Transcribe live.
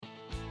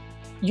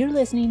You're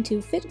listening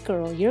to Fit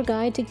Girl, your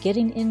guide to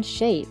getting in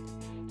shape,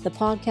 the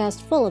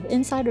podcast full of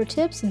insider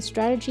tips and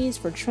strategies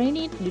for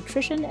training,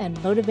 nutrition, and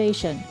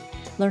motivation.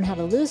 Learn how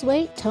to lose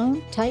weight,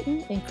 tone,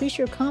 tighten, increase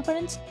your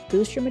confidence,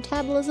 boost your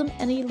metabolism,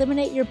 and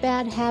eliminate your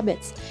bad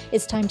habits.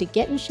 It's time to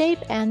get in shape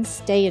and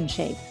stay in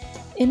shape.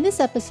 In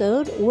this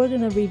episode, we're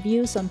going to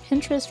review some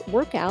Pinterest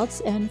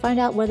workouts and find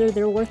out whether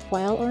they're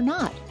worthwhile or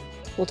not.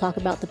 We'll talk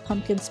about the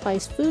pumpkin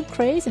spice food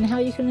craze and how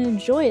you can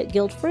enjoy it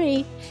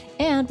guilt-free,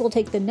 and we'll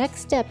take the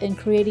next step in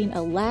creating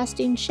a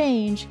lasting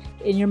change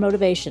in your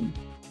motivation.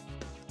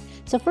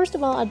 So first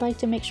of all, I'd like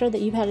to make sure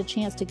that you've had a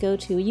chance to go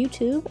to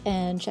YouTube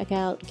and check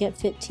out Get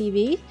Fit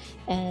TV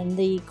and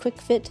the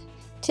Quick Fit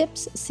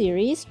Tips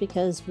series,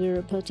 because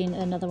we're posting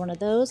another one of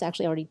those.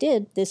 Actually, I already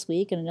did this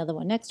week and another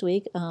one next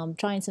week,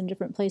 trying some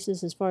different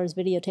places as far as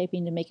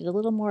videotaping to make it a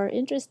little more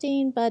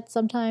interesting, but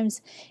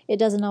sometimes it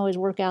doesn't always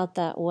work out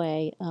that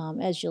way,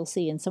 as you'll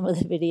see in some of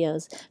the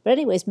videos. But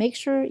anyways, make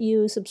sure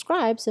you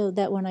subscribe so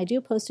that when I do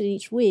post it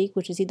each week,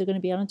 which is either going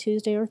to be on a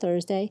Tuesday or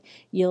Thursday,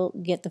 you'll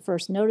get the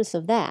first notice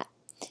of that.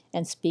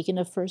 And speaking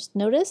of first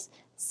notice,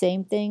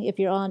 same thing if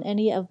you're on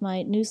any of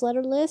my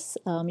newsletter lists.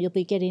 You'll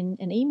be getting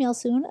an email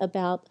soon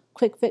about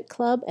Quick Fit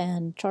Club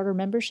and charter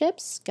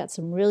memberships. Got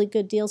some really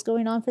good deals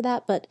going on for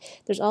that, but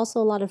there's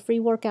also a lot of free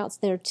workouts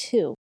there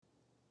too.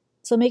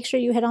 So make sure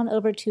you head on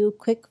over to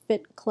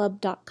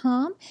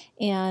quickfitclub.com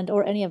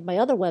or any of my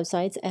other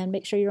websites, and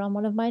make sure you're on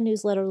one of my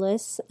newsletter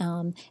lists.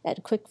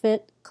 At Quick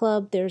Fit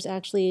Club, there's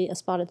actually a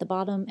spot at the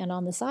bottom and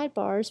on the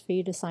sidebars for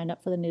you to sign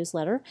up for the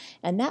newsletter.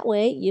 And that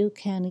way you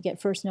can get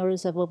first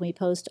notice of when we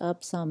post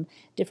up some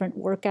different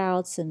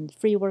workouts and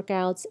free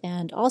workouts.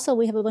 And also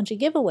we have a bunch of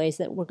giveaways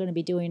that we're going to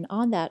be doing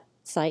on that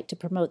site to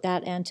promote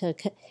that and to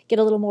get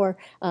a little more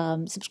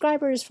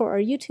subscribers for our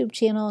YouTube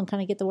channel and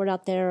kind of get the word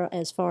out there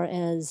as far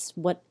as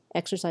what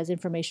exercise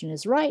information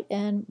is right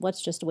and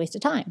what's just a waste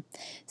of time.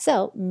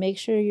 So make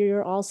sure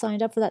you're all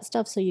signed up for that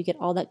stuff so you get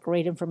all that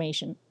great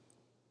information.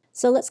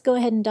 So let's go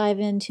ahead and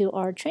dive into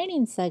our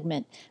training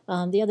segment.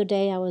 The other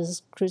day I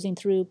was cruising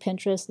through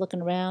Pinterest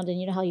looking around, and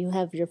you know how you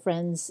have your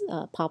friends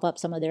pop up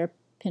some of their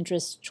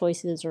Pinterest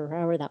choices or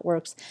however that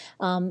works.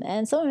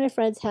 And some of my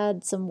friends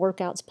had some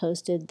workouts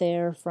posted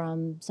there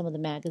from some of the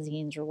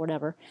magazines or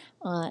whatever.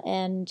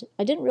 And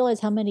I didn't realize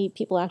how many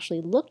people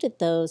actually looked at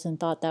those and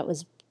thought that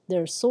was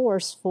their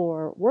source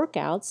for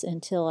workouts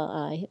until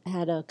I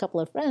had a couple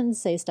of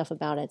friends say stuff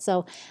about it.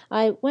 So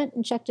I went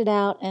and checked it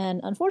out,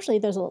 and unfortunately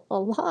there's a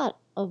lot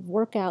of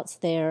workouts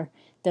there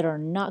that are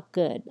not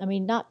good. I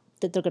mean, not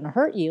that they're going to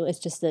hurt you, it's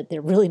just that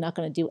they're really not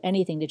going to do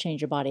anything to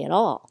change your body at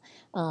all.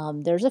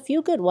 There's a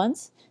few good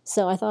ones,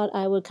 so I thought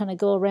I would kind of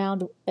go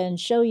around and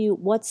show you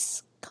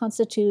what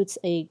constitutes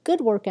a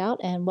good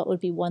workout and what would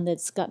be one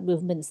that's got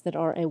movements that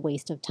are a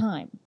waste of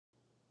time.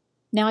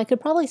 Now, I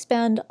could probably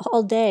spend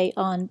all day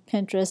on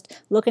Pinterest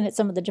looking at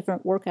some of the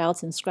different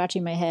workouts and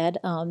scratching my head.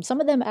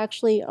 Some of them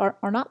actually are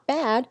not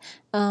bad,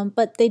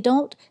 but they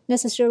don't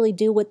necessarily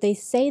do what they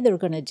say they're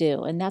going to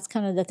do, and that's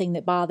kind of the thing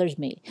that bothers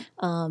me.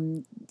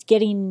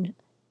 Getting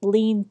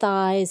lean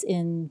thighs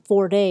in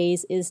 4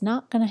 days is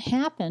not going to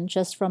happen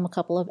just from a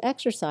couple of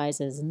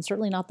exercises, and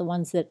certainly not the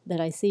ones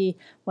that I see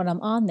when I'm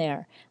on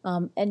there.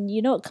 And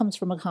you know it comes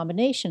from a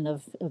combination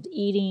of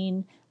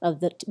eating, of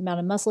the amount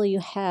of muscle you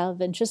have,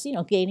 and just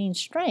gaining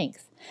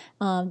strength.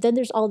 Then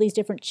there's all these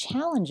different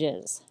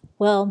challenges.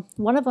 Well,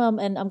 one of them,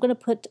 and I'm going to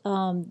put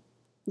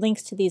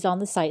links to these on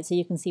the site so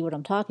you can see what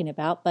I'm talking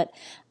about, but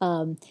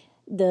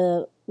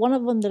the one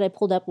of them that I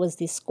pulled up was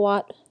the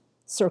Squat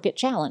Circuit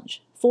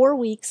Challenge, 4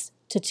 weeks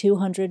to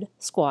 200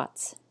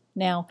 squats.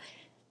 Now,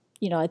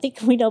 I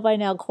think we know by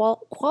now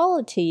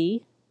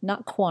quality,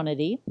 not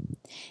quantity.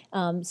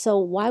 So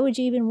why would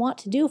you even want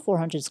to do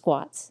 400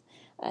 squats?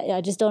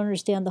 I just don't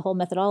understand the whole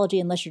methodology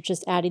unless you're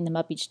just adding them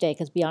up each day,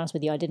 because to be honest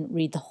with you, I didn't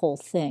read the whole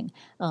thing.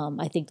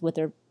 I think what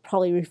they're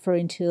probably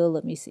referring to,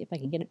 let me see if I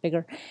can get it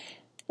bigger,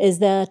 is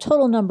the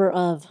total number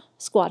of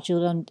squats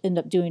you'll end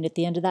up doing at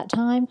the end of that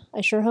time,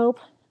 I sure hope.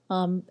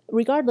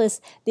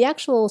 Regardless, the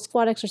actual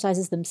squat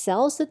exercises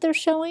themselves that they're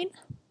showing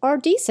are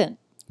decent.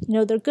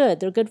 They're good.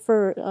 They're good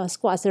for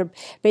squats. They're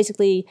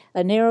basically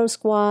a narrow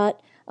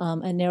squat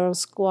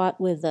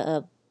with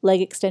a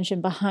leg extension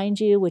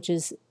behind you, which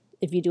is,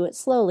 if you do it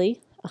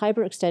slowly, a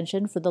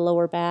hyperextension for the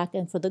lower back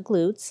and for the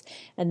glutes.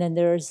 And then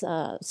there's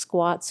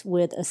squats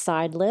with a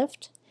side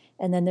lift.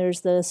 And then there's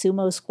the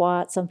sumo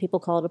squat. Some people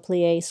call it a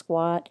plie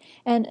squat.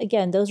 And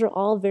again, those are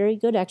all very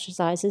good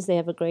exercises. They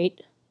have a great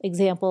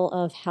example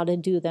of how to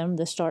do them,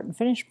 the start and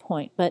finish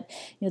point. But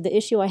the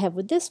issue I have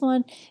with this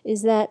one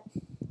is that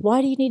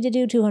why do you need to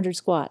do 200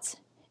 squats?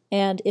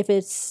 And if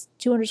it's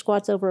 200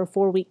 squats over a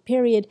 4-week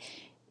period,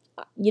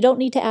 you don't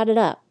need to add it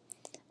up.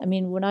 I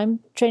mean, when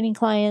I'm training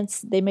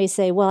clients, they may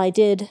say, well, I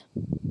did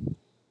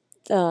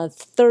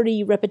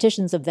 30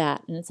 repetitions of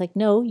that. And it's like,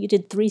 no, you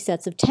did 3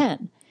 sets of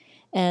 10.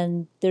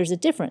 And there's a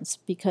difference,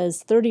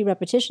 because 30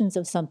 repetitions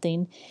of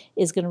something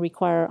is going to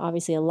require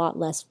obviously a lot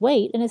less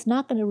weight, and it's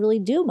not going to really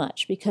do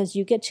much because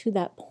you get to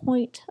that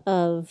point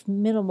of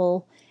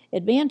minimal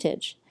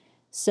advantage.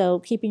 So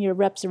keeping your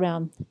reps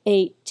around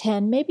 8,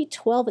 10, maybe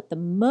 12 at the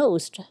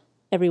most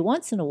every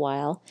once in a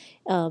while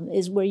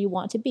is where you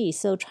want to be.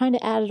 So trying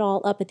to add it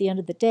all up at the end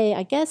of the day,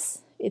 I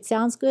guess it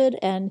sounds good.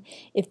 And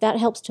if that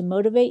helps to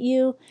motivate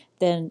you,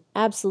 then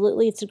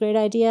absolutely it's a great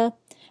idea.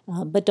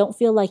 But don't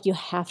feel like you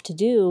have to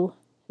do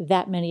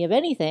that many of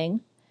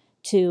anything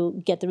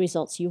to get the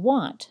results you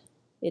want.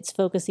 It's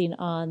focusing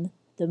on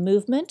the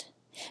movement,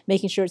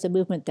 making sure it's a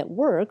movement that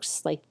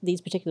works, like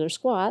these particular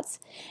squats,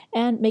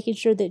 and making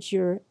sure that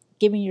you're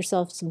giving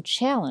yourself some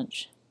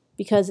challenge.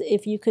 Because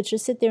if you could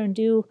just sit there and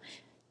do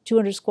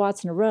 200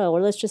 squats in a row,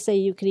 or let's just say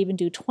you could even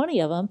do 20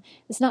 of them,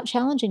 it's not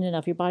challenging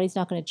enough. Your body's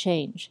not going to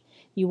change.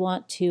 You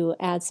want to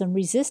add some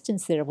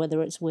resistance there,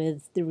 whether it's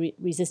with the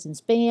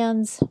resistance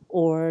bands,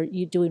 or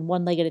you doing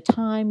one leg at a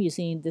time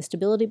using the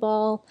stability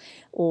ball,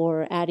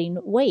 or adding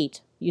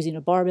weight, using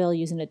a barbell,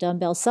 using a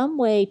dumbbell, some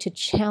way to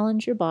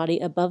challenge your body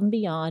above and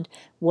beyond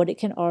what it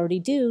can already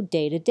do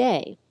day to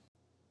day.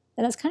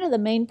 And that's kind of the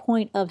main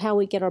point of how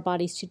we get our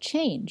bodies to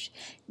change.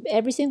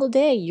 Every single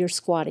day you're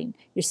squatting.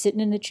 You're sitting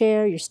in a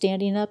chair, you're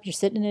standing up, you're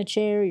sitting in a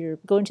chair, you're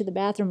going to the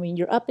bathroom, and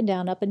you're up and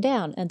down,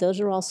 and those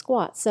are all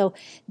squats. So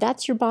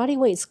that's your body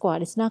weight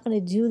squat. It's not going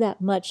to do that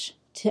much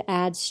to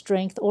add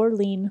strength or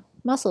lean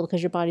muscle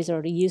because your body's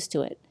already used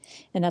to it.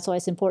 And that's why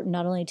it's important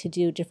not only to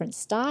do different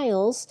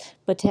styles,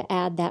 but to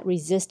add that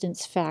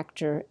resistance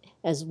factor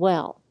as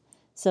well.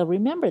 So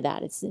remember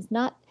that. It's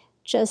not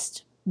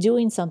just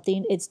doing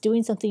something, it's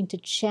doing something to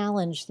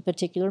challenge the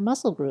particular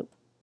muscle group.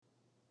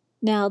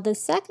 Now, the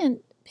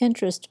second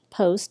Pinterest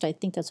post, I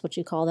think that's what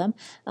you call them,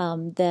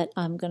 that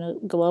I'm going to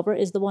go over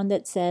is the one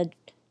that said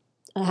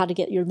how to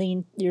get your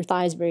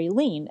thighs very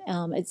lean.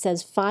 It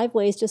says 5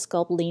 ways to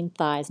sculpt lean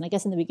thighs. And I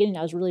guess in the beginning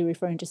I was really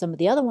referring to some of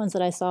the other ones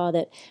that I saw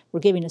that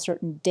were giving a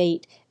certain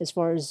date as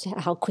far as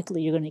how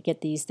quickly you're going to get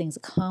these things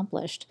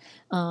accomplished.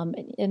 And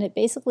it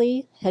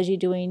basically has you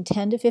doing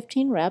 10 to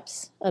 15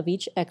 reps of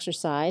each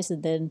exercise,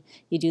 and then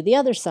you do the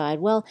other side.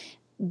 Well,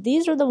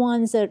 these are the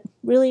ones that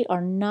really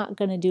are not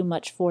going to do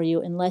much for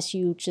you unless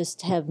you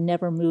just have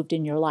never moved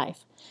in your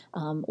life.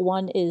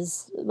 One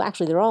is,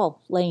 actually they're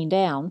all laying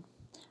down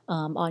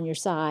on your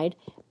side.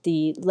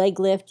 The leg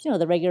lift,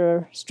 the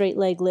regular straight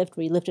leg lift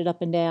where you lift it up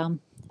and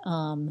down.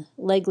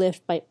 Leg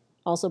lift by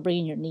also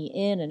bringing your knee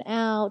in and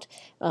out.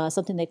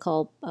 Something they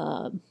call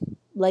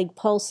leg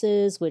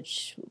pulses,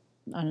 which,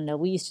 I don't know,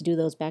 we used to do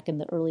those back in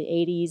the early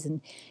 80s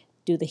and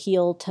do the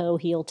heel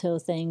toe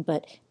thing.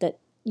 But that,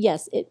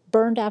 yes, it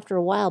burned after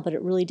a while, but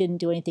it really didn't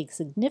do anything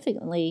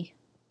significantly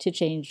to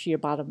change your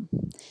bottom.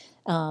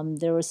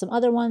 There were some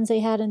other ones they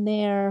had in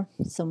there,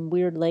 some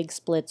weird leg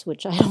splits,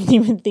 which I don't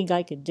even think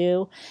I could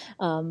do.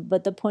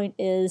 But the point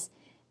is,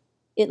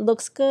 it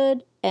looks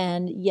good,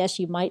 and yes,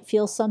 you might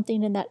feel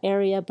something in that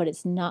area, but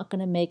it's not going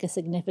to make a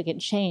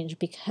significant change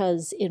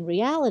because in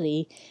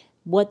reality,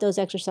 what those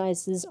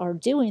exercises are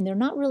doing, they're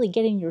not really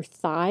getting your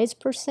thighs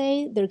per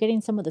se. They're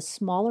getting some of the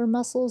smaller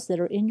muscles that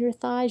are in your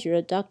thighs, your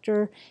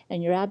adductor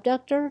and your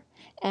abductor,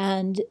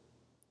 and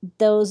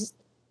those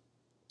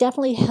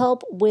definitely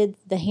help with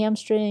the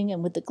hamstring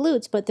and with the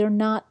glutes, but they're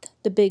not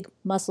the big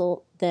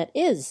muscle that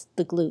is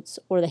the glutes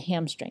or the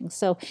hamstring.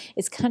 So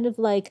it's kind of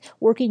like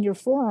working your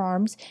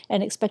forearms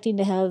and expecting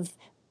to have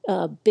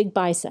big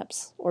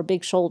biceps or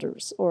big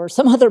shoulders or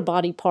some other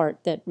body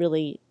part that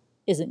really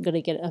isn't going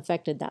to get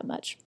affected that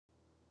much.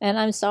 And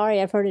I'm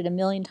sorry, I've heard it a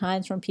million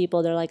times from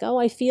people. They're like, oh,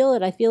 I feel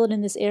it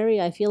in this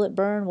area, I feel it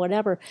burn,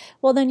 whatever.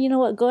 Well, then you know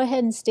what? Go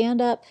ahead and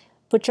stand up,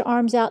 put your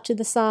arms out to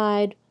the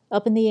side,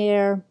 up in the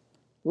air,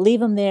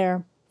 leave them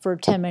there for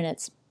 10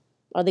 minutes.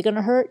 Are they going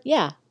to hurt?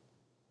 Yeah.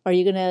 Are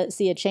you going to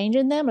see a change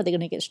in them? Are they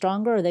going to get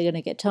stronger? Are they going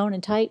to get toned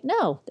and tight?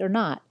 No, they're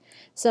not.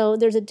 So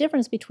there's a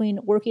difference between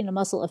working a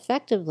muscle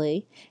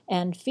effectively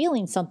and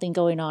feeling something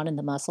going on in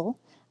the muscle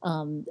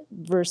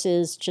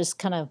versus just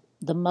kind of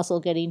the muscle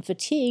getting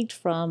fatigued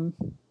from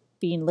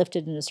being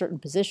lifted in a certain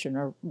position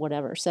or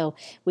whatever. So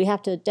we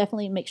have to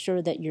definitely make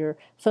sure that you're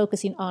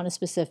focusing on a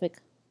specific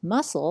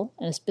muscle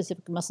and a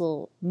specific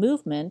muscle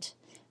movement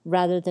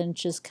rather than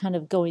just kind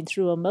of going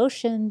through a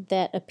motion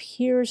that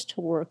appears to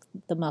work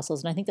the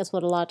muscles. And I think that's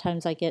what a lot of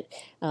times I get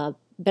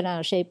bent out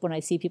of shape when I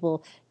see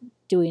people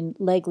doing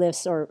leg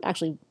lifts, or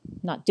actually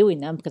not doing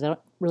them because I don't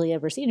really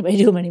ever see anybody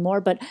do them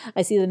anymore, but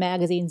I see the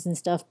magazines and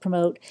stuff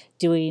promote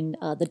doing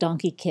the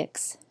donkey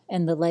kicks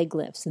and the leg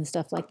lifts and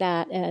stuff like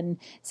that, and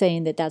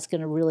saying that that's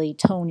going to really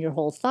tone your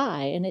whole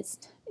thigh. And it's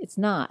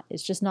not.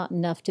 It's just not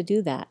enough to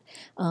do that.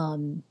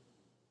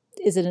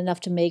 Is it enough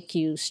to make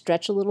you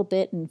stretch a little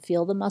bit and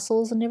feel the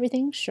muscles and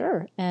everything?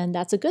 Sure, and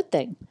that's a good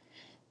thing.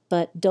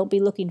 But don't be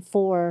looking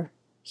for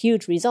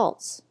huge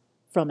results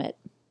from it.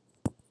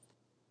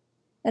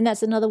 And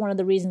that's another one of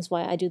the reasons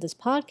why I do this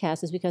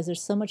podcast, is because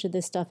there's so much of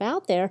this stuff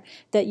out there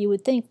that you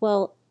would think,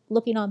 well,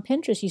 looking on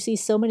Pinterest, you see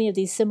so many of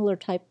these similar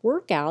type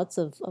workouts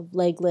of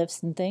leg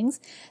lifts and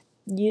things.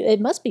 It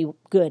must be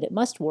good. It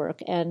must work.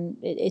 And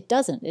it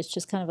doesn't. It's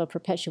just kind of a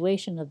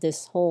perpetuation of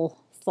this whole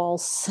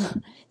false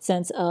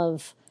sense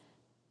of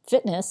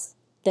fitness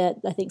that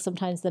I think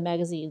sometimes the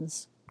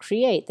magazines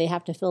create. They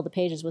have to fill the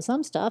pages with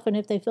some stuff, and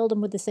if they filled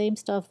them with the same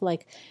stuff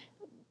like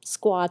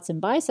squats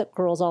and bicep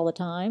curls all the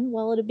time,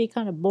 well, it'd be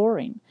kind of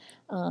boring.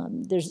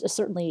 There's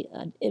certainly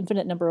an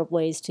infinite number of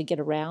ways to get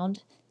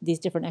around these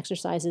different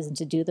exercises and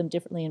to do them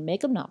differently and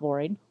make them not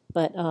boring.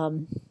 But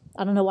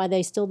I don't know why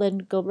they still then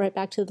go right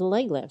back to the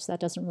leg lifts. That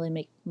doesn't really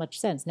make much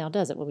sense now,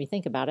 does it, when we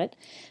think about it?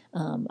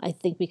 I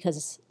think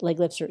because leg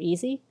lifts are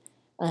easy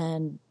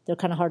and they're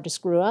kind of hard to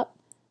screw up.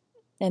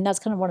 And that's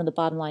kind of one of the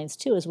bottom lines,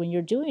 too, is when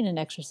you're doing an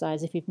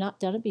exercise, if you've not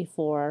done it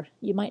before,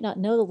 you might not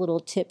know the little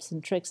tips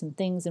and tricks and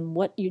things and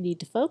what you need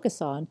to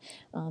focus on,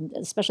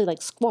 especially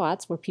like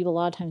squats, where people a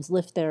lot of times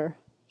lift their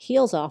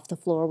heels off the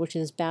floor, which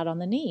is bad on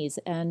the knees.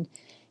 And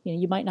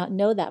you might not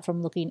know that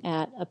from looking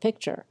at a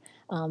picture.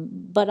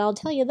 But I'll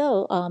tell you,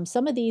 though,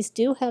 some of these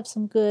do have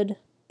some good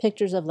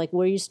pictures of like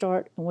where you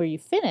start and where you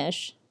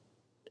finish.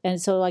 And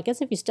so I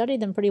guess if you studied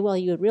them pretty well,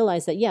 you would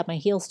realize that, yeah, my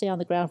heels stay on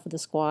the ground for the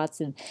squats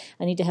and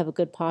I need to have a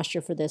good posture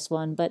for this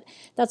one. But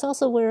that's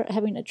also where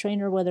having a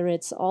trainer, whether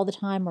it's all the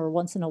time or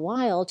once in a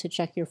while, to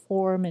check your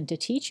form and to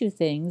teach you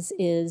things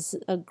is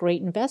a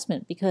great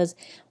investment, because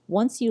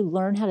once you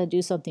learn how to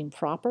do something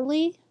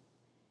properly,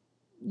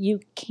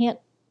 you can't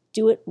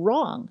do it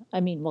wrong.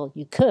 I mean, well,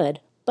 you could,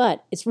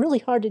 but it's really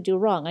hard to do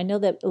wrong. I know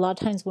that a lot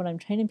of times when I'm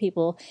training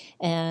people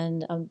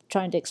and I'm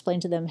trying to explain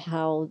to them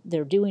how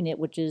they're doing it,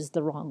 which is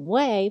the wrong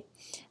way,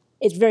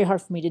 it's very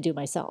hard for me to do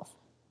myself,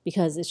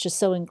 because it's just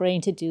so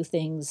ingrained to do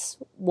things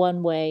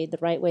one way, the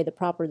right way, the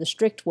proper, the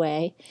strict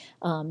way,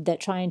 that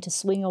trying to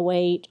swing a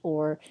weight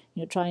or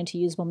trying to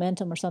use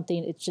momentum or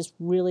something, it just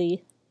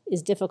really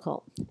is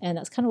difficult. And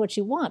that's kind of what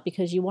you want,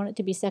 because you want it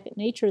to be second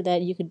nature,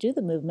 that you can do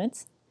the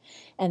movements.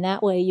 And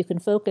that way you can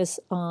focus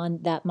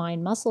on that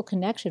mind-muscle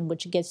connection,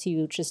 which gets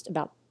you just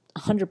about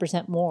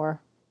 100%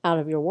 more out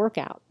of your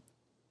workout.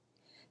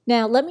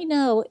 Now, let me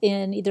know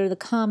in either the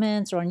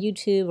comments or on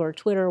YouTube or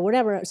Twitter or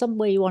whatever, some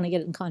way you want to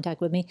get in contact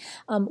with me,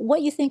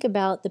 what you think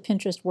about the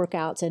Pinterest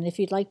workouts, and if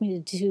you'd like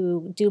me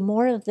to do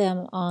more of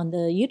them on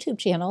the YouTube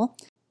channel,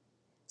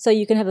 so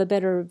you can have a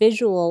better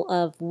visual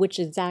of which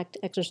exact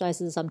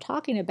exercises I'm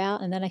talking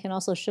about, and then I can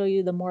also show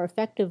you the more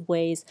effective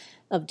ways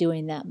of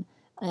doing them.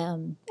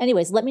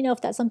 Anyways, let me know if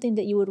that's something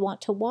that you would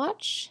want to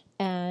watch,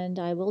 and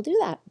I will do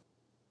that.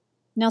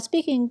 Now,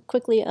 speaking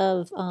quickly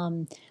of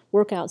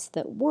workouts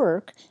that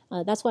work,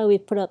 that's why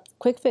we've put up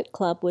Quick Fit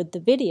Club with the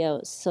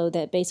videos, so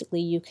that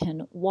basically you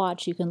can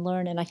watch, you can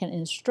learn, and I can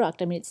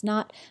instruct. I mean,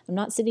 I'm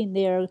not sitting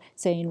there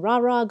saying, rah,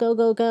 rah, go,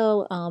 go,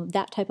 go,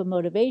 that type of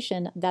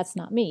motivation. That's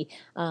not me.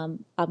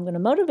 I'm going to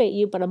motivate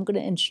you, but I'm going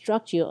to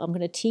instruct you. I'm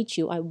going to teach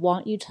you. I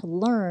want you to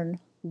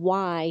learn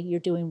why you're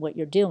doing what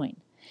you're doing.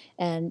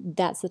 And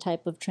that's the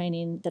type of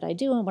training that I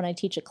do. And when I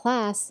teach a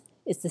class,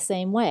 it's the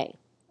same way.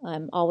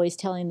 I'm always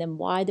telling them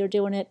why they're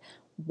doing it,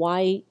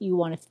 what you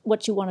want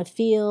to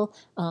feel,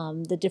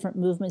 the different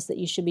movements that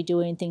you should be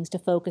doing, things to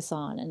focus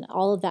on, and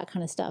all of that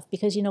kind of stuff.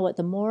 Because you know what,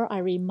 the more I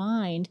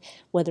remind,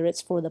 whether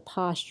it's for the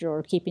posture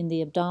or keeping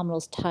the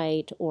abdominals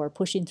tight or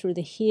pushing through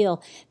the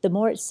heel, the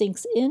more it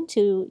sinks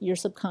into your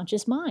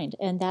subconscious mind.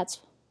 And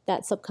that's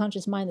that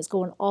subconscious mind that's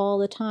going all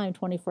the time,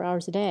 24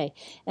 hours a day.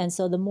 And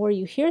so the more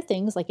you hear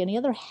things, like any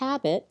other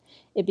habit,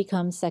 it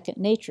becomes second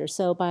nature.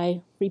 So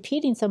by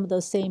repeating some of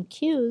those same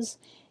cues,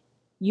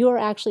 you're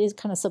actually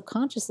kind of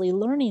subconsciously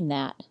learning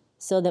that,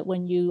 so that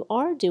when you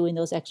are doing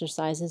those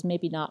exercises,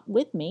 maybe not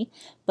with me,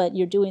 but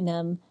you're doing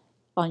them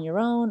on your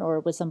own or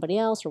with somebody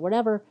else or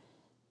whatever,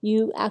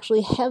 you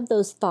actually have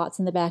those thoughts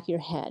in the back of your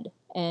head,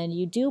 and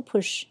you do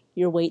push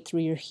your weight through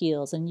your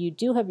heels, and you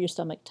do have your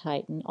stomach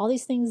tight, and all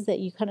these things that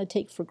you kind of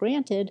take for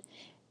granted,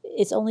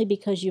 it's only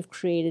because you've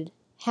created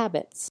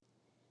habits.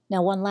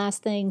 Now, one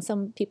last thing,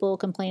 some people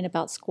complain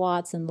about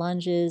squats and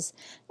lunges,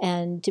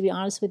 and to be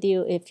honest with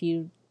you, if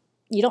you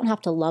don't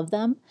have to love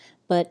them,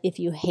 but if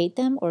you hate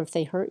them or if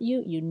they hurt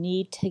you, you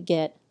need to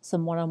get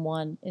some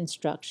one-on-one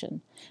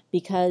instruction,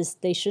 because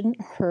they shouldn't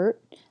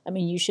hurt. I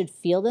mean, you should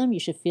feel them. You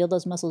should feel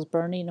those muscles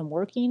burning and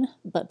working,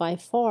 but by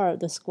far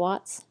the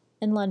squats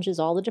and lunges,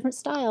 all the different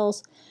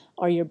styles,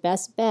 are your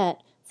best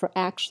bet for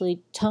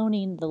actually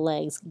toning the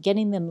legs,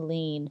 getting them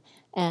lean,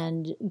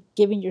 and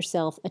giving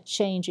yourself a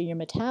change in your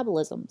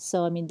metabolism.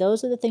 So, I mean,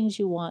 those are the things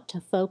you want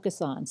to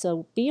focus on.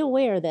 So be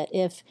aware that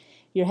if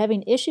you're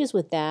having issues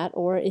with that,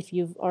 or if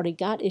you've already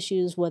got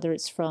issues, whether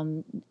it's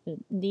from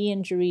knee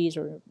injuries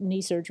or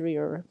knee surgery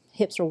or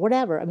hips or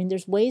whatever, I mean,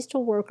 there's ways to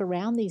work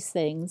around these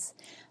things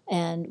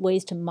and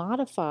ways to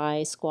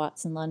modify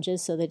squats and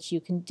lunges so that you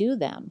can do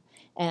them.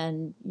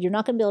 And you're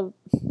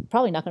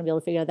probably not going to be able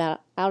to figure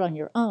that out on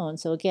your own.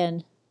 So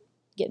again,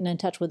 getting in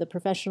touch with a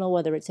professional,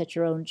 whether it's at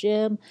your own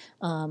gym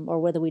or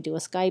whether we do a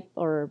Skype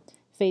or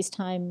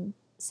FaceTime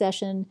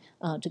session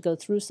to go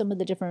through some of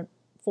the different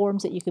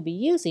forms that you could be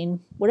using,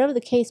 whatever the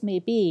case may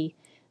be,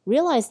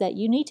 realize that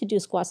you need to do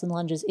squats and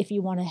lunges if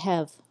you want to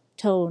have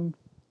toned,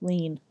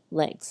 lean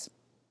legs.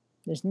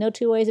 There's no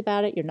two ways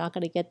about it. You're not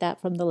going to get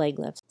that from the leg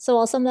lifts. So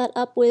I'll sum that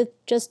up with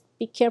just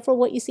be careful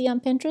what you see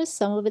on Pinterest.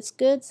 Some of it's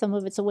good, some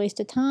of it's a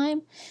waste of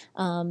time.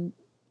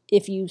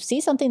 if you see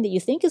something that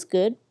you think is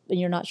good and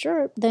you're not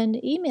sure, then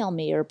email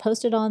me or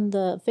post it on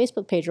the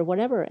Facebook page or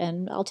whatever,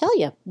 and I'll tell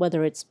you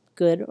whether it's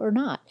good or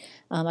not.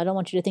 I don't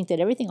want you to think that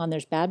everything on there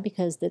is bad,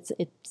 because it's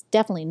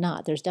definitely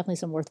not. There's definitely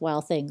some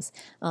worthwhile things.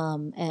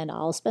 And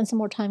I'll spend some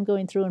more time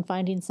going through and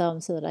finding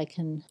some so that I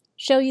can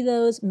show you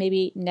those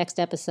maybe next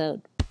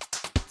episode.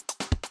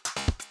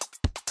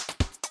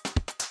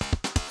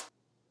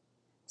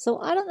 So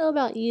I don't know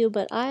about you,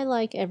 but I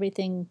like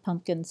everything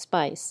pumpkin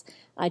spice.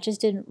 I just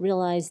didn't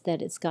realize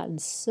that it's gotten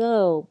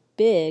so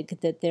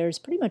big that there's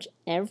pretty much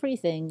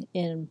everything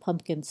in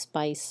pumpkin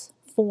spice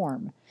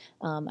form.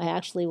 I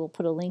actually will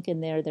put a link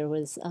in there. There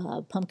was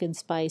pumpkin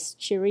spice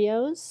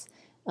Cheerios,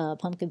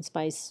 pumpkin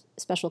spice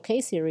Special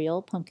K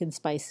cereal, pumpkin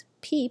spice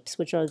Peeps,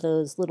 which are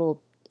those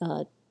little,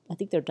 I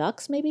think they're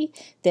ducks maybe,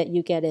 that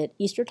you get at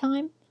Easter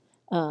time.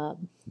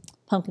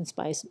 Pumpkin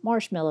spice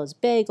marshmallows,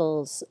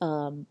 bagels,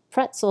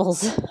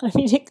 pretzels. I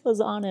mean, it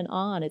goes on and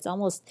on. It's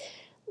almost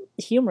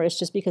humorous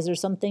just because there's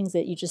some things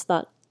that you just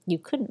thought you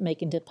couldn't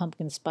make into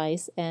pumpkin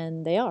spice,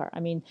 and they are. I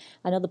mean,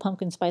 I know the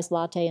pumpkin spice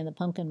latte and the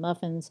pumpkin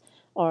muffins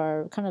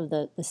are kind of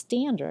the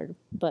standard,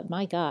 but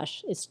my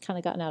gosh, it's kind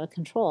of gotten out of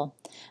control.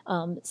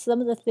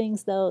 Some of the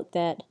things, though,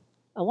 that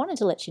I wanted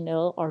to let you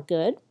know are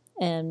good,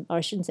 or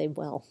I shouldn't say,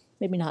 well,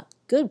 maybe not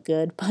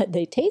good, but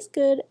they taste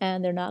good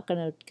and they're not going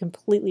to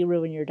completely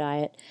ruin your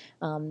diet.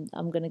 I'm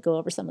going to go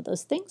over some of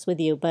those things with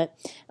you, but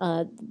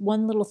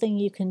one little thing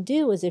you can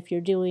do is if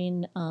you're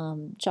doing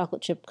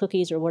chocolate chip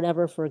cookies or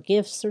whatever for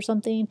gifts or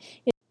something,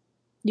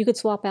 you could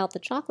swap out the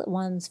chocolate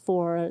ones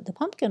for the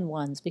pumpkin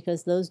ones,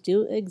 because those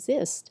do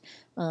exist.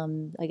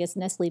 I guess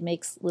Nestle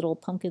makes little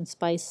pumpkin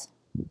spice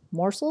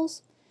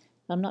morsels.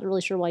 I'm not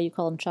really sure why you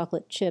call them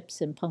chocolate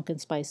chips and pumpkin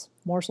spice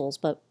morsels,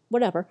 but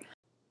whatever.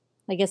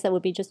 I guess that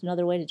would be just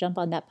another way to jump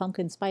on that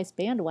pumpkin spice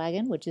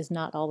bandwagon, which is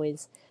not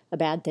always a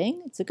bad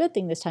thing. It's a good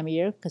thing this time of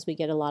year because we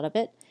get a lot of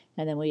it,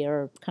 and then we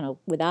are kind of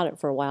without it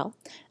for a while.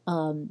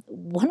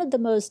 One of the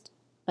most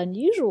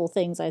unusual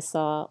things I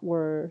saw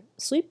were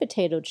sweet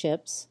potato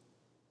chips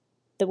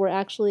that were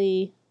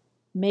actually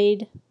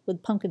made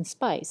with pumpkin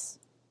spice.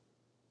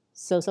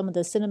 So some of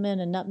the cinnamon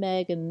and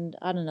nutmeg, and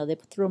I don't know, they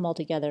threw them all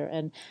together,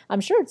 and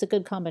I'm sure it's a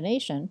good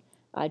combination.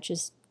 I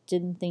just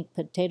didn't think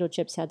potato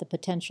chips had the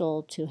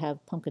potential to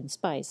have pumpkin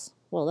spice.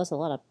 Well, that's a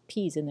lot of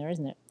peas in there,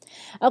 isn't it?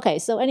 Okay,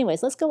 so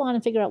anyways, let's go on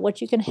and figure out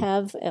what you can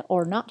have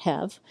or not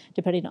have,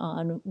 depending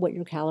on what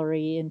your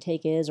calorie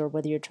intake is, or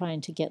whether you're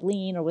trying to get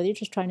lean, or whether you're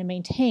just trying to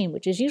maintain,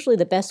 which is usually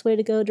the best way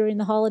to go during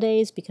the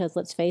holidays, because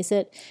let's face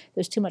it,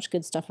 there's too much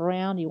good stuff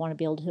around. You want to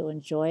be able to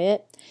enjoy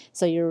it.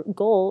 So your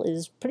goal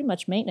is pretty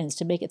much maintenance,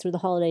 to make it through the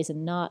holidays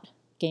and not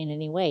gain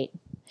any weight.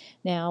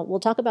 Now, we'll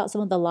talk about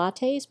some of the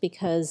lattes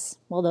because,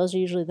 well, those are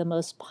usually the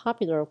most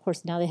popular. Of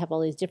course, now they have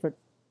all these different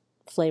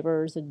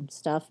flavors and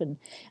stuff, and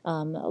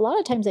a lot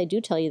of times they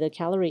do tell you the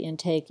calorie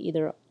intake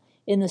either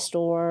in the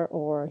store,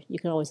 or you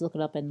can always look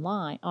it up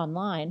online.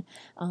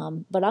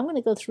 But I'm going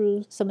to go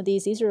through some of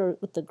these. These are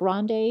with the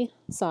grande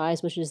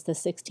size, which is the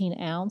 16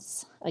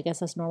 ounce. I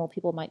guess us normal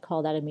people might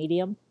call that a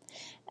medium.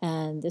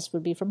 And this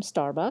would be from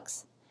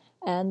Starbucks.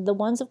 And the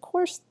ones, of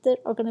course, that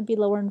are going to be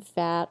lower in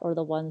fat are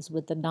the ones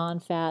with the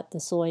non-fat, the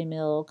soy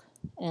milk,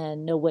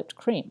 and no whipped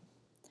cream.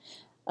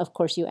 Of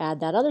course, you add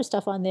that other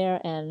stuff on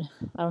there, and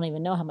I don't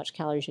even know how much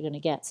calories you're going to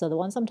get. So the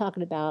ones I'm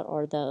talking about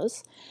are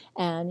those.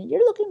 And you're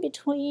looking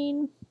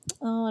between,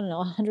 I don't know,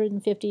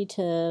 150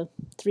 to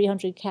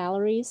 300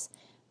 calories,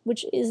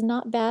 which is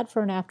not bad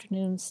for an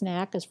afternoon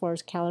snack as far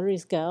as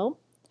calories go.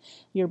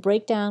 Your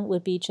breakdown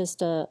would be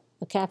just a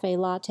cafe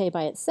latte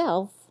by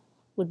itself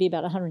would be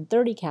about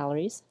 130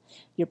 calories.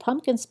 Your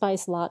pumpkin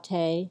spice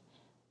latte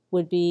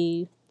would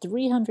be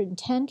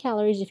 310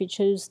 calories if you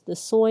choose the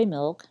soy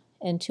milk,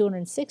 and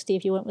 260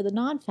 if you went with the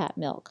non-fat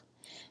milk.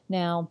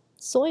 Now,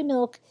 soy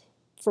milk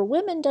for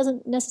women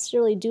doesn't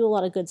necessarily do a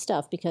lot of good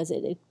stuff because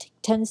it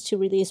tends to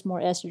release more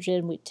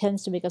estrogen, it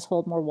tends to make us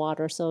hold more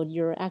water, so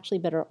you're actually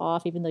better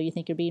off, even though you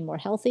think you're being more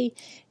healthy,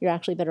 you're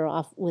actually better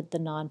off with the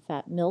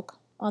non-fat milk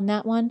on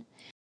that one.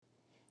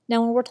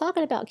 Now, when we're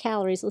talking about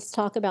calories, let's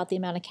talk about the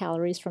amount of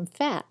calories from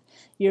fat.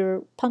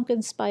 Your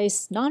pumpkin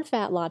spice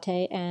non-fat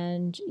latte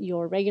and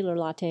your regular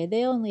latte,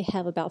 they only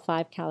have about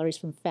 5 calories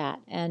from fat.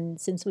 And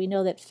since we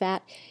know that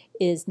fat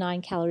is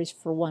 9 calories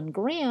for 1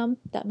 gram,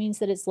 that means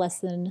that it's less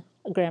than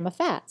a gram of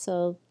fat.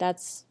 So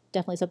that's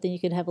definitely something you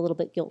can have a little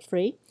bit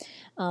guilt-free.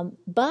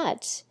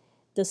 But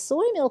the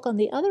soy milk, on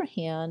the other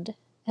hand,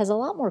 has a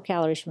lot more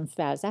calories from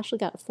fat. It's actually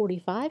got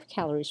 45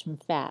 calories from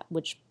fat,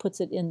 which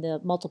puts it in the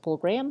multiple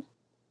gram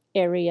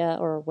area,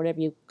 or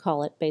whatever you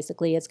call it.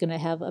 Basically, it's going to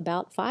have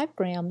about 5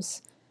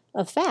 grams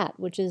of fat,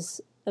 which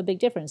is a big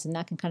difference, and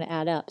that can kind of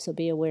add up, so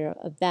be aware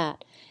of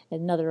that.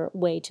 Another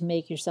way to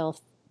make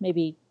yourself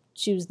maybe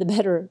choose the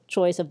better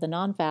choice of the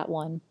non-fat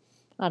one,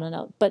 I don't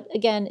know. But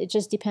again, it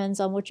just depends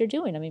on what you're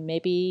doing. I mean,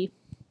 maybe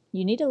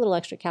you need a little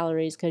extra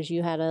calories because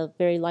you had a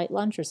very light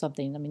lunch or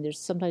something. I mean,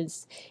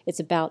 sometimes it's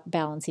about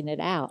balancing it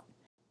out.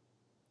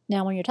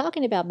 Now, when you're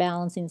talking about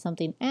balancing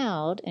something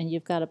out and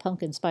you've got a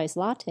pumpkin spice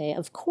latte,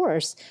 of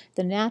course,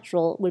 the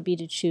natural would be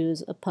to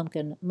choose a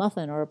pumpkin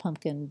muffin or a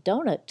pumpkin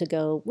donut to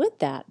go with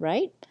that,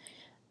 right?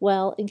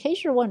 Well, in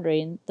case you're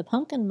wondering, the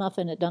pumpkin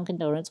muffin at Dunkin'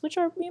 Donuts, which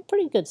are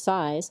pretty good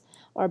size,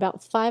 are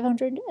about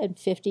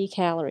 550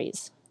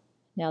 calories.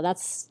 Now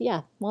that's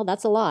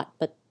a lot,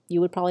 but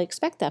you would probably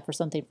expect that for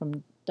something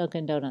from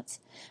Dunkin' Donuts.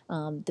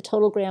 The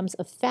total grams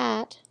of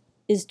fat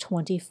is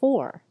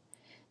 24.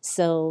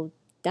 So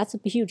that's a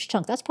huge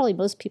chunk. That's probably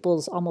most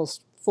people's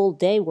almost full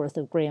day worth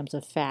of grams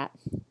of fat.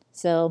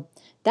 So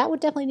that would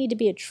definitely need to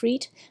be a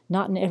treat,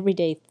 not an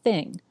everyday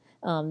thing.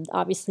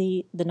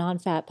 Obviously, the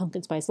non-fat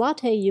pumpkin spice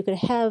latte you could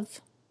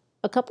have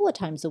a couple of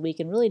times a week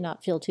and really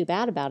not feel too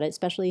bad about it,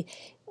 especially,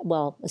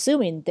 well,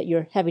 assuming that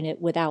you're having it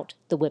without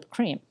the whipped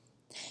cream.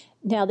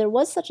 Now, there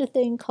was such a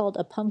thing called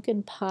a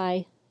pumpkin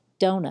pie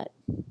donut.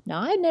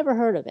 Now, I'd never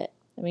heard of it.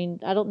 I mean,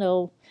 I don't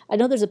know. I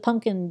know there's a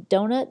pumpkin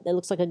donut that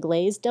looks like a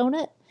glazed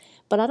donut,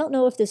 but I don't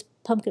know if this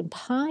pumpkin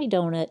pie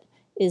donut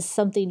is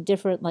something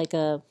different, like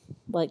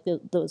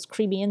those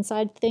creamy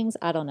inside things.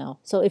 I don't know.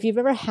 So if you've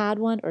ever had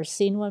one or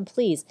seen one,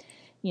 please,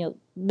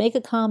 make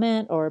a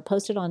comment or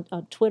post it on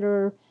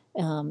Twitter,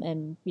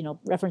 and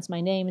reference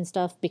my name and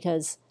stuff,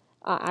 because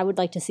I would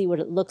like to see what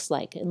it looks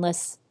like.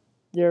 Unless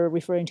they're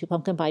referring to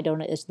pumpkin pie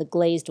donut as the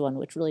glazed one,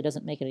 which really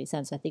doesn't make any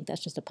sense. I think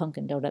that's just a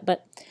pumpkin donut.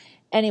 But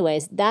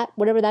anyways, that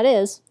whatever that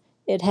is,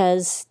 it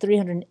has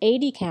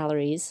 380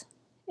 calories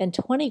and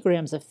 20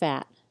 grams of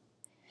fat.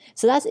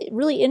 So that's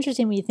really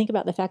interesting when you think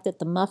about the fact that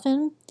the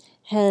muffin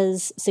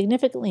has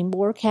significantly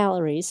more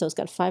calories. So it's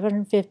got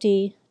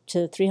 550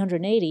 to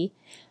 380,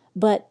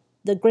 but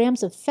the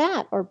grams of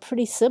fat are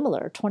pretty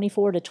similar,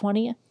 24 to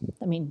 20.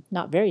 I mean,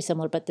 not very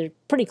similar, but they're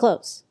pretty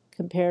close,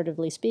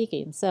 comparatively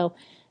speaking. So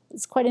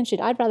it's quite interesting.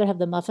 I'd rather have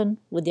the muffin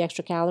with the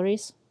extra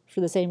calories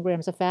for the same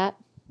grams of fat.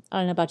 I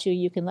don't know about you.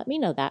 You can let me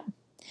know that.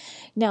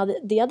 Now,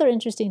 the other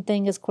interesting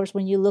thing is, of course,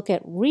 when you look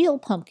at real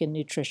pumpkin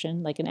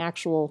nutrition, like an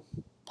actual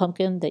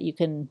pumpkin that you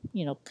can,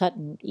 cut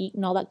and eat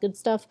and all that good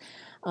stuff,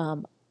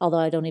 although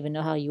I don't even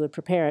know how you would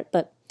prepare it.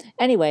 But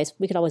anyways,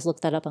 we could always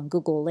look that up on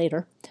Google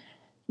later.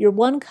 Your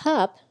 1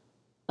 cup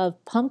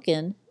of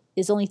pumpkin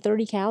is only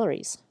 30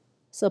 calories.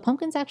 So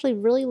pumpkin's actually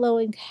really low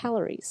in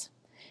calories.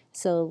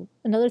 So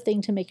another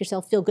thing to make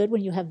yourself feel good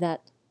when you have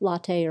that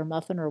latte or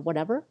muffin or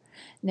whatever.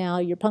 Now,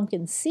 your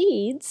pumpkin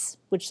seeds,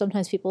 which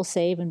sometimes people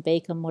save and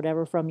bake them,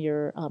 whatever, from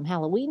your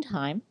Halloween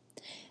time,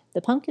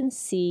 the pumpkin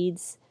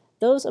seeds,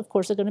 those, of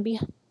course, are going to be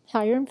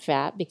higher in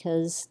fat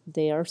because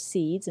they are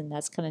seeds, and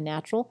that's kind of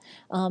natural.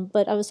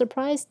 But I was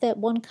surprised that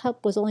 1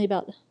 cup was only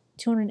about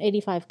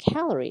 285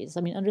 calories.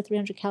 I mean, under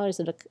 300 calories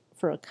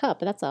for a cup,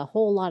 but that's a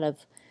whole lot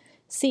of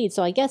seeds.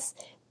 So I guess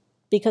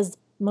because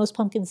most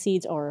pumpkin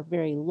seeds are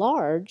very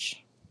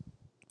large,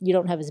 you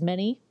don't have as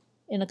many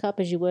in a cup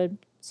as you would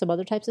some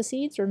other types of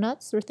seeds or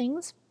nuts or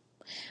things.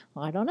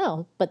 Well, I don't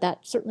know, but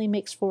that certainly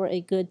makes for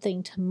a good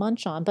thing to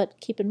munch on. But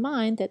keep in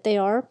mind that they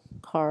are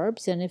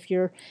carbs, and if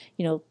you're,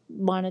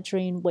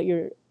 monitoring what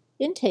your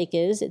intake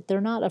is,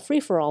 they're not a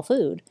free-for-all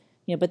food.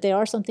 But they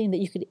are something that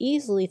you could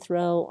easily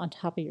throw on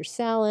top of your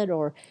salad,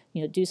 or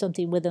do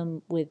something with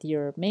them with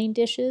your main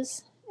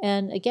dishes.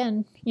 And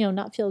again,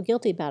 not feel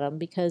guilty about them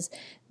because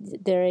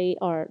they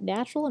are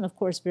natural and, of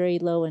course, very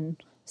low in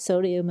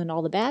sodium and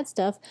all the bad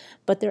stuff,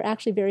 but they're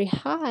actually very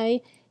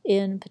high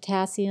in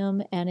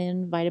potassium and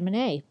in vitamin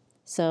A.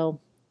 So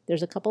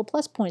there's a couple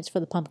plus points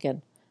for the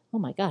pumpkin. Oh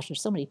my gosh,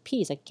 there's so many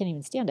P's, I can't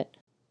even stand it.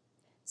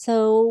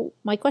 So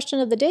my question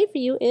of the day for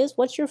you is,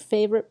 what's your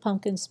favorite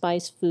pumpkin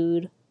spice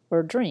food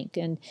or drink?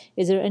 And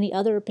is there any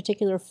other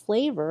particular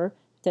flavor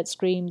that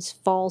screams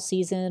fall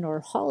season or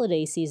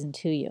holiday season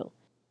to you?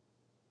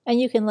 And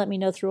you can let me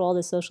know through all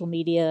the social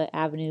media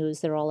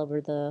avenues. They're all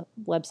over the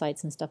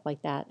websites and stuff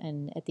like that.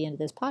 And at the end of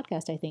this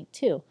podcast, I think,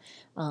 too.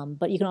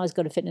 But you can always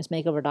go to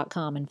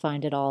fitnessmakeover.com and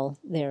find it all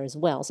there as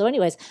well. So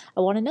anyways, I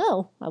want to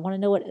know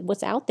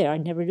what's out there. I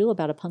never knew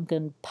about a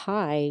pumpkin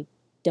pie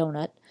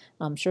donut.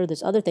 I'm sure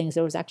there's other things.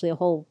 There was actually a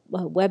whole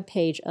web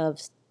page of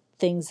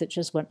things that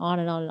just went on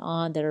and on and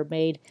on that are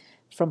made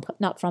from,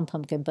 not from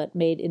pumpkin, but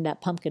made in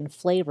that pumpkin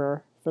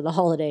flavor for the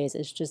holidays.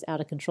 It's just out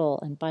of control.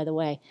 And by the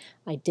way,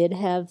 I did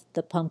have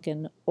the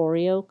pumpkin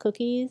Oreo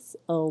cookies.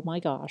 Oh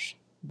my gosh,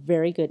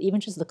 very good. Even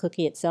just the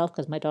cookie itself,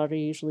 because my daughter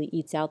usually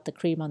eats out the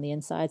cream on the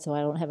inside, so I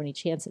don't have any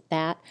chance at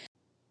that.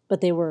 But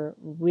they were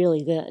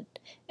really good.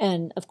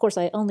 And of course,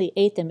 I only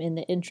ate them in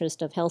the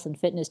interest of health and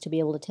fitness to be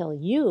able to tell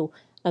you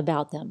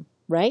about them,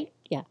 right?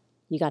 Yeah,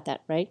 you got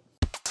that, right?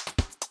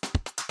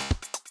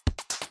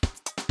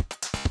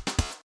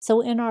 So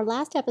in our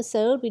last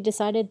episode, we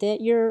decided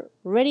that you're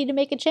ready to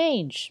make a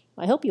change.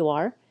 I hope you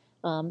are.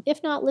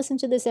 If not, listen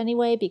to this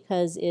anyway,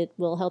 because it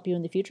will help you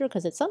in the future,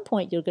 because at some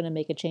point you're going to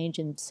make a change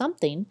in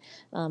something,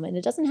 and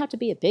it doesn't have to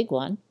be a big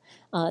one.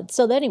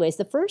 So anyways,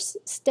 the first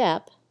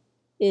step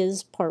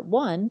is part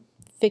 1,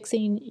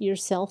 fixing your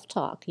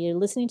self-talk. You're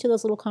listening to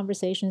those little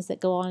conversations that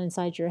go on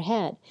inside your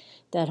head,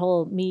 that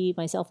whole me,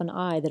 myself, and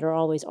I that are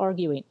always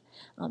arguing.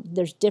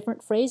 There's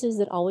different phrases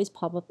that always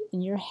pop up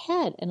in your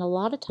head, and a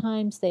lot of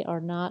times they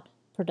are not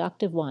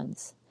productive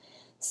ones.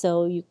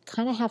 So you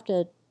kind of have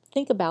to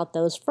think about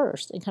those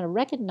first and kind of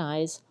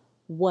recognize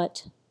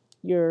what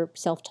your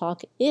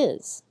self-talk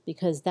is,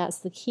 because that's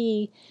the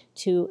key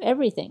to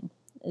everything.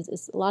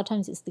 A lot of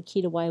times it's the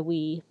key to why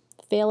we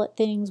fail at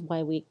things,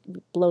 why we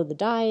blow the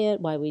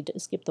diet, why we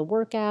skip the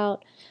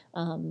workout.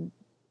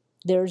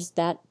 There's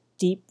that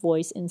deep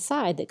voice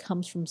inside that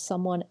comes from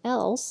someone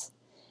else,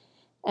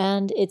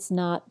 and it's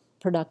not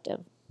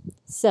productive.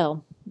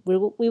 So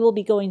we will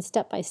be going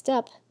step by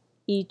step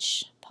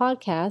each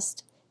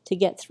podcast to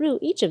get through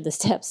each of the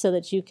steps so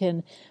that you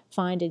can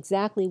find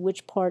exactly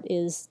which part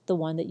is the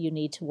one that you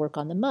need to work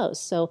on the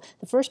most. So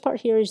the first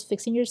part here is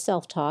fixing your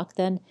self-talk.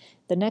 Then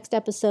the next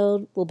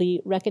episode will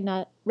be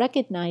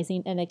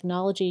recognizing and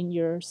acknowledging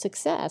your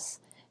success.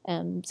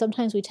 And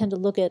sometimes we tend to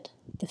look at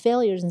the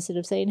failures instead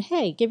of saying,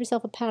 hey, give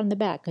yourself a pat on the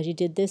back because you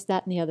did this,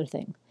 that, and the other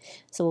thing.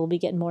 So we'll be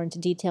getting more into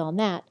detail on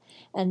that.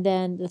 And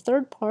then the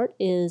third part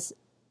is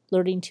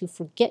learning to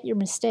forget your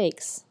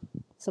mistakes.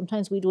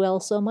 Sometimes we dwell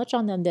so much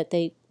on them that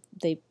they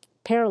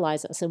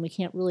paralyze us and we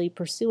can't really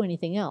pursue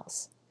anything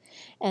else.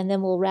 And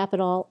then we'll wrap it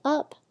all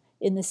up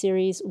in the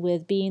series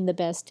with being the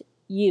best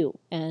you.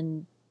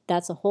 And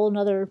that's a whole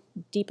nother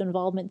deep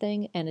involvement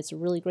thing, and it's a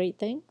really great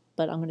thing,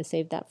 but I'm going to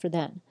save that for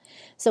then.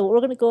 So what we're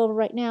going to go over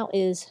right now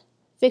is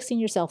fixing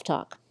your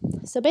self-talk.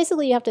 So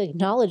basically you have to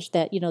acknowledge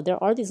that,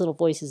 there are these little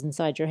voices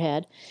inside your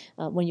head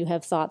when you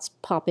have thoughts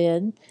pop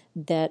in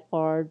that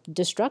are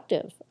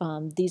destructive.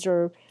 These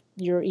are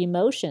your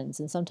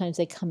emotions, and sometimes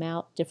they come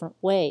out different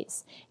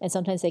ways, and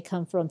sometimes they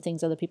come from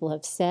things other people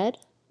have said,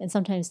 and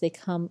sometimes they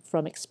come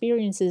from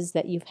experiences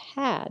that you've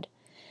had.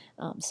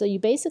 So you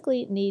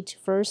basically need to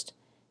first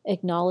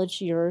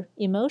acknowledge your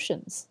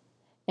emotions.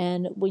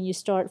 And when you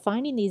start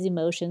finding these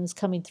emotions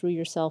coming through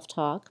your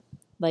self-talk,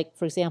 like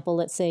for example,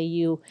 let's say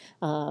you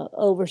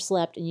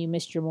overslept and you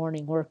missed your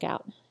morning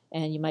workout,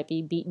 and you might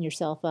be beating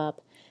yourself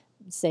up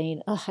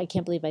saying, oh, I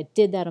can't believe I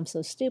did that. I'm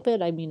so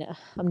stupid. I mean,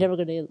 I'm never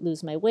going to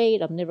lose my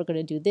weight. I'm never going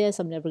to do this.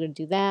 I'm never going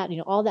to do that.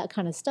 All that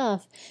kind of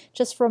stuff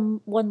just from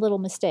one little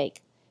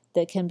mistake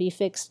that can be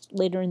fixed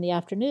later in the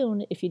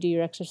afternoon if you do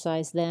your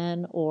exercise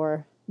then,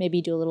 or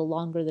maybe do a little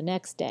longer the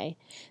next day.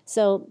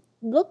 So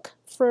look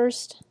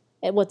first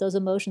at what those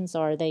emotions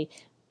are. Are they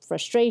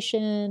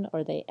frustration?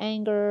 Are they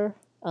anger?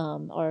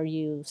 Are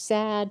you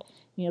sad?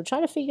 Try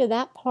to figure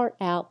that part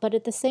out. But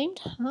at the same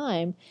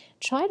time,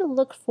 try to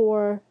look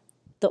for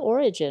the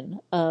origin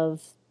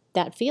of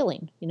that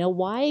feeling.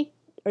 Why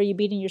are you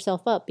beating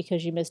yourself up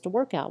because you missed a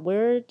workout?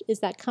 Where is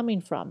that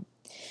coming from?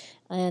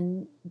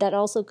 And that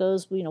also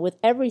goes, with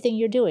everything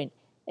you're doing.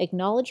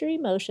 Acknowledge your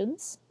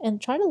emotions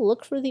and try to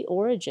look for the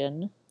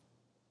origin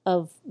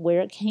of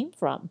where it came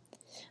from.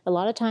 A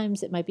lot of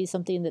times it might be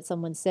something that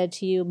someone said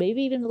to you,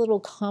 maybe even a little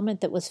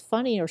comment that was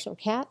funny or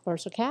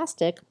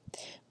sarcastic,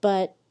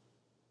 but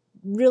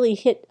really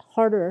hit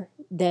harder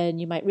than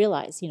you might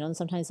realize, and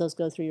sometimes those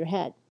go through your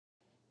head.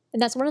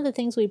 And that's one of the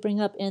things we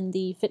bring up in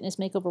the fitness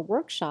makeover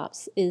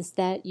workshops, is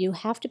that you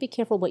have to be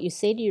careful what you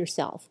say to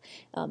yourself.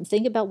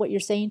 Think about what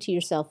you're saying to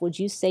yourself. Would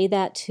you say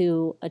that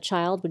to a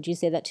child? Would you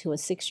say that to a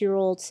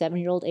 6-year-old,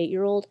 7-year-old,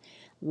 8-year-old?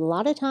 A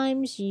lot of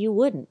times you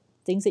wouldn't.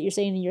 Things that you're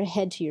saying in your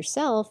head to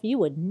yourself, you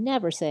would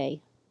never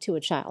say to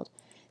a child.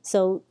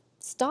 So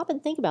stop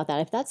and think about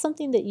that. If that's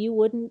something that you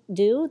wouldn't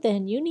do,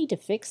 then you need to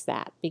fix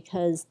that,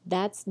 because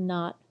that's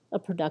not a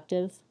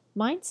productive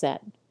mindset.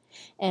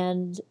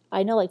 And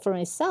I know, like for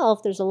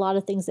myself, there's a lot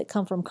of things that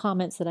come from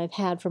comments that I've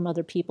had from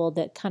other people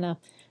that kind of,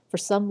 for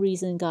some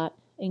reason, got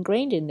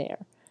ingrained in there.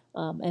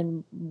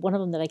 And one of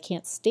them that I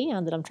can't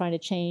stand, that I'm trying to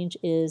change,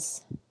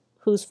 is,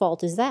 whose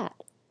fault is that?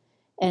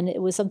 And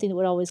it was something that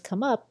would always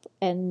come up.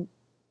 And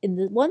in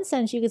the one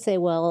sense, you could say,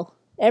 well,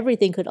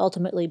 everything could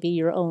ultimately be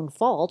your own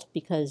fault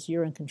because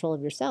you're in control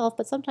of yourself.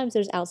 But sometimes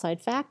there's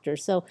outside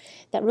factors. So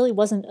that really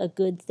wasn't a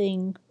good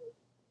thing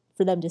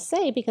for them to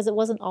say, because it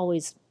wasn't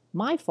always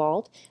my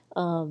fault,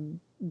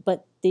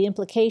 but the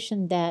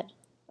implication that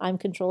I'm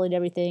controlling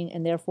everything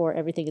and therefore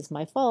everything is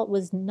my fault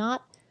was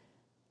not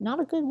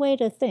a good way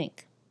to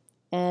think.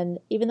 And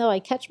even though I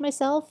catch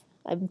myself,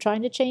 I'm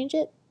trying to change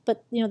it,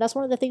 but that's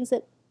one of the things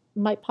that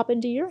might pop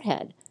into your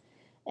head.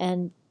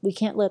 And we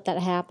can't let that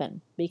happen,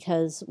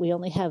 because we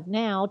only have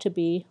now to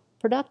be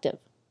productive.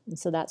 And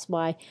so that's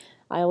why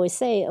I always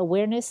say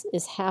awareness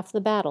is half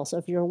the battle. So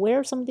if you're aware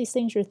of some of these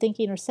things you're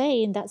thinking or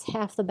saying, that's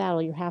half the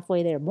battle. You're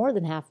halfway there, more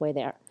than halfway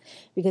there,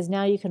 because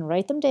now you can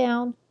write them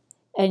down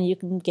and you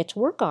can get to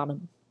work on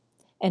them.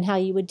 And how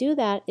you would do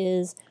that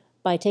is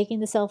by taking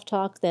the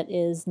self-talk that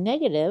is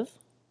negative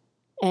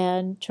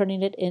and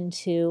turning it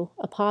into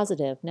a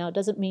positive. Now, it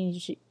doesn't mean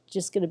you're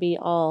just going to be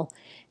all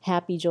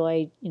happy,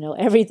 joy,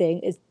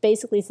 everything. It's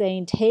basically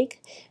saying,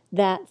 take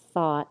that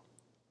thought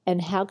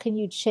and how can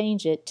you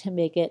change it to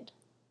make it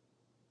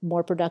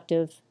more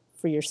productive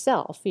for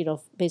yourself,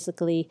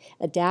 basically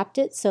adapt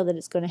it so that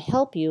it's going to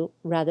help you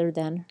rather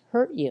than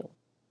hurt you.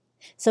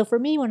 So for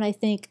me, when I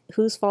think,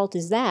 whose fault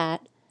is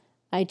that?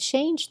 I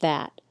change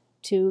that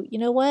to, you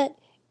know what?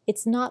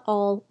 It's not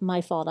all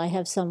my fault. I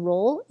have some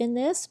role in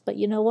this, but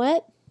you know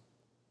what?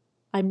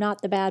 I'm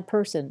not the bad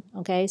person,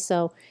 okay?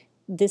 So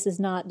this is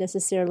not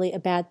necessarily a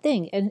bad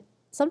thing. And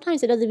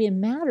sometimes it doesn't even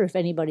matter if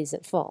anybody's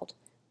at fault.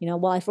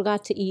 Well, I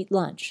forgot to eat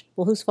lunch.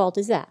 Well, whose fault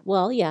is that?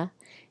 Well, yeah,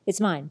 it's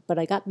mine, but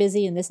I got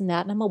busy and this and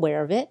that, and I'm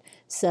aware of it.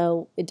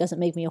 So it doesn't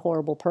make me a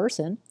horrible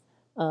person.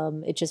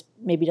 It just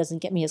maybe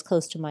doesn't get me as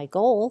close to my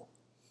goal,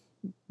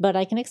 but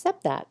I can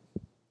accept that.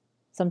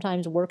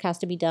 Sometimes work has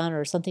to be done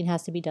or something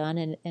has to be done,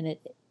 and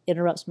it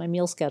interrupts my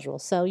meal schedule.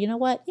 So you know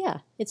what? Yeah,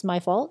 it's my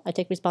fault. I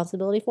take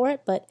responsibility for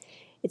it, but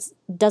it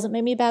doesn't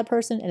make me a bad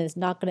person, and it's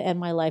not going to end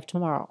my life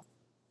tomorrow.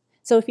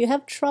 So if you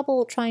have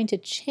trouble trying to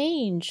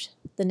change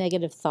the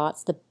negative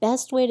thoughts, the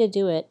best way to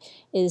do it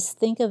is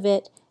think of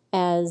it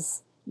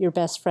as your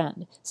best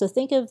friend. So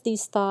think of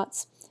these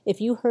thoughts.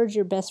 If you heard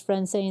your best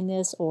friend saying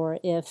this, or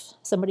if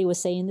somebody was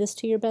saying this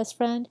to your best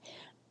friend,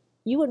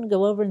 you wouldn't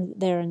go over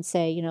there and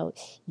say,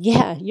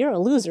 yeah, you're a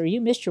loser. You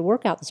missed your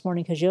workout this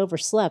morning because you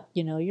overslept.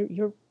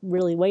 You're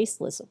really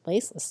useless,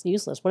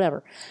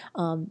 whatever.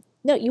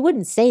 No, you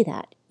wouldn't say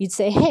that. You'd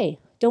say, hey,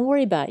 don't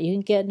worry about it. You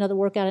can get another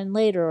workout in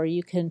later, or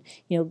you can,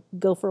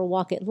 go for a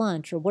walk at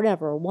lunch or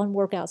whatever. Or one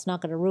workout's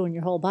not going to ruin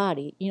your whole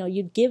body.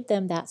 You'd give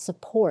them that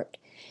support.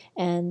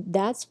 And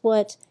that's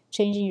what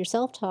changing your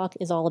self-talk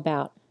is all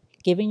about.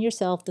 Giving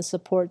yourself the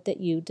support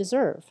that you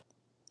deserve.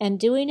 And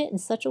doing it in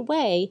such a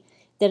way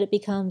that it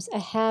becomes a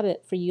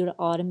habit for you to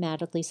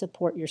automatically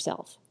support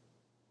yourself.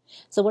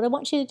 So what I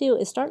want you to do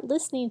is start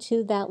listening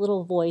to that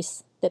little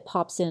voice that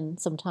pops in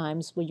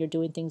sometimes when you're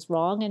doing things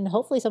wrong, and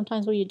hopefully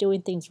sometimes when you're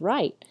doing things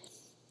right.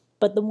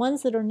 But the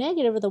ones that are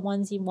negative are the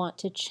ones you want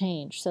to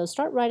change. So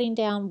start writing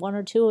down one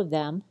or two of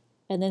them,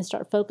 and then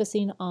start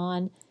focusing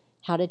on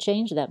how to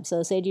change them.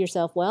 So say to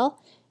yourself, well,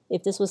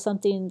 if this was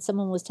something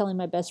someone was telling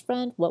my best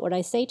friend, what would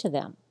I say to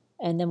them?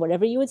 And then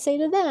whatever you would say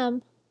to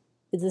them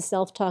is the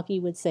self-talk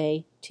you would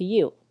say to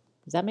you.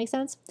 Does that make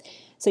sense?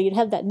 So you'd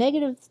have that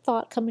negative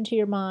thought come into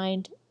your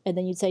mind, and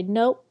then you'd say,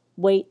 nope,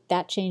 wait,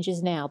 that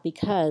changes now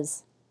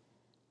because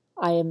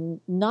I am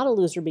not a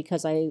loser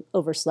because I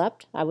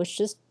overslept. I was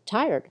just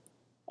tired.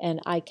 And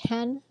I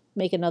can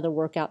make another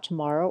workout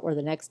tomorrow or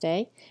the next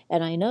day.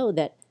 And I know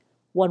that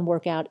one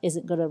workout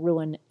isn't going to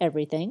ruin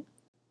everything.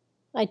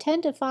 I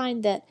tend to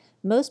find that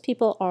most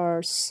people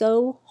are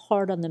so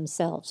hard on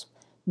themselves,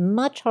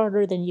 much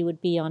harder than you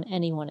would be on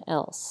anyone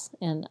else.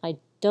 And I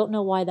don't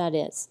know why that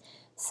is.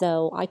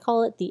 So I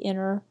call it the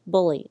inner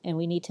bully, and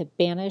we need to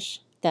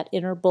banish that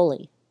inner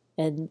bully.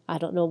 And I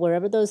don't know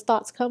wherever those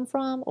thoughts come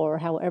from or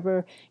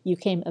however you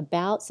came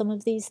about some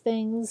of these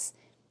things,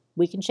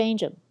 we can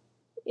change them.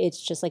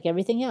 It's just like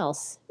everything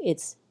else.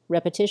 It's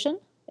repetition,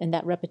 and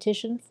that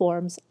repetition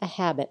forms a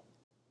habit.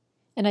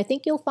 And I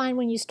think you'll find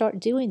when you start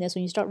doing this,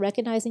 when you start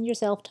recognizing your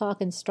self-talk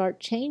and start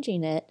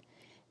changing it,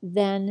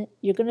 then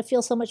you're going to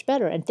feel so much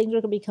better, and things are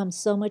going to become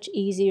so much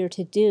easier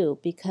to do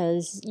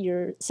because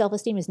your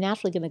self-esteem is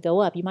naturally going to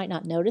go up. You might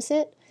not notice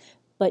it,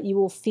 but you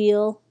will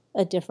feel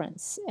a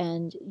difference,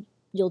 and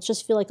you'll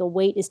just feel like a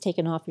weight is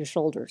taken off your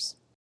shoulders.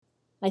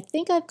 I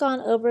think I've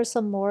gone over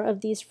some more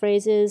of these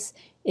phrases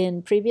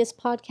in previous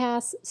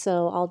podcasts,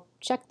 so I'll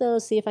check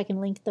those, see if I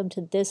can link them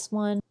to this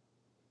one.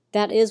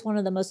 That is one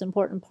of the most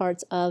important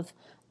parts of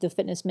the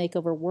Fitness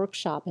Makeover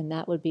Workshop, and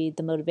that would be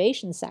the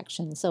motivation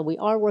section. So we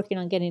are working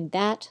on getting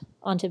that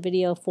onto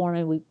video form,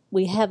 and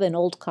we have an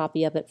old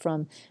copy of it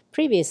from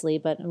previously,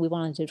 but we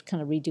wanted to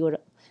kind of redo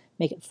it,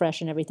 make it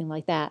fresh and everything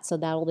like that. So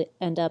that will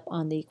end up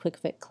on the Quick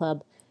Fit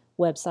Club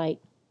website,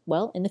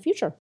 in the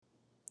future.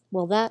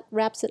 Well, that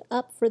wraps it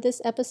up for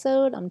this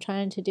episode. I'm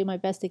trying to do my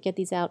best to get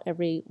these out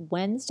every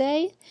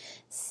Wednesday.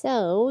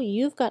 So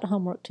you've got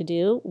homework to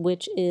do,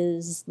 which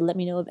is let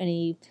me know of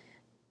any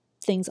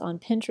things on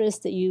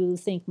Pinterest that you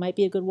think might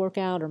be a good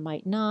workout or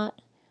might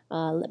not.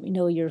 Let me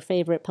know your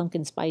favorite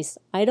pumpkin spice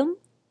item,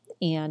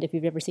 and if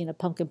you've ever seen a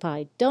pumpkin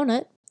pie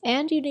donut.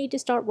 And you need to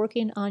start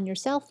working on your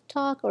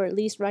self-talk, or at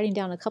least writing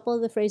down a couple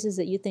of the phrases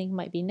that you think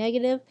might be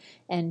negative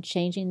and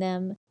changing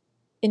them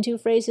into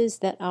phrases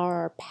that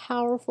are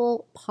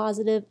powerful,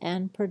 positive,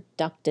 and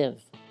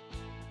productive.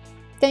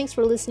 Thanks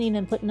for listening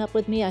and putting up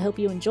with me. I hope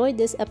you enjoyed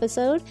this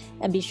episode,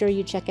 and be sure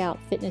you check out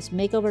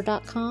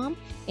fitnessmakeover.com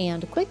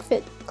and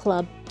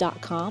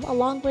quickfitclub.com,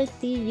 along with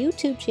the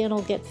YouTube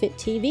channel Get Fit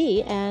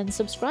TV, and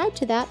subscribe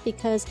to that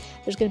because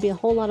there's going to be a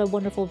whole lot of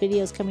wonderful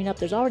videos coming up.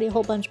 There's already a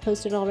whole bunch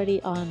posted already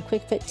on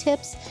Quick Fit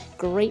tips,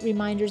 great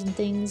reminders and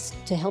things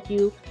to help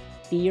you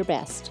be your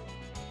best.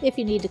 If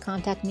you need to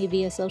contact me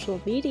via social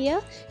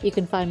media, you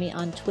can find me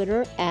on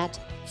Twitter at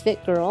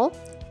FitGirl,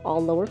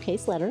 all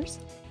lowercase letters.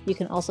 You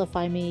can also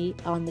find me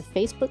on the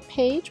Facebook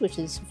page, which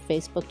is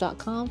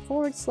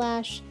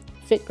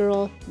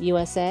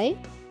facebook.com/FitGirlUSA.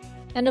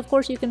 And of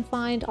course, you can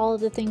find all of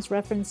the things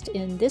referenced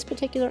in this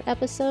particular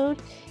episode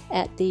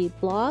at the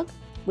blog,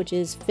 which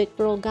is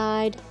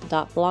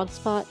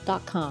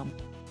fitgirlguide.blogspot.com.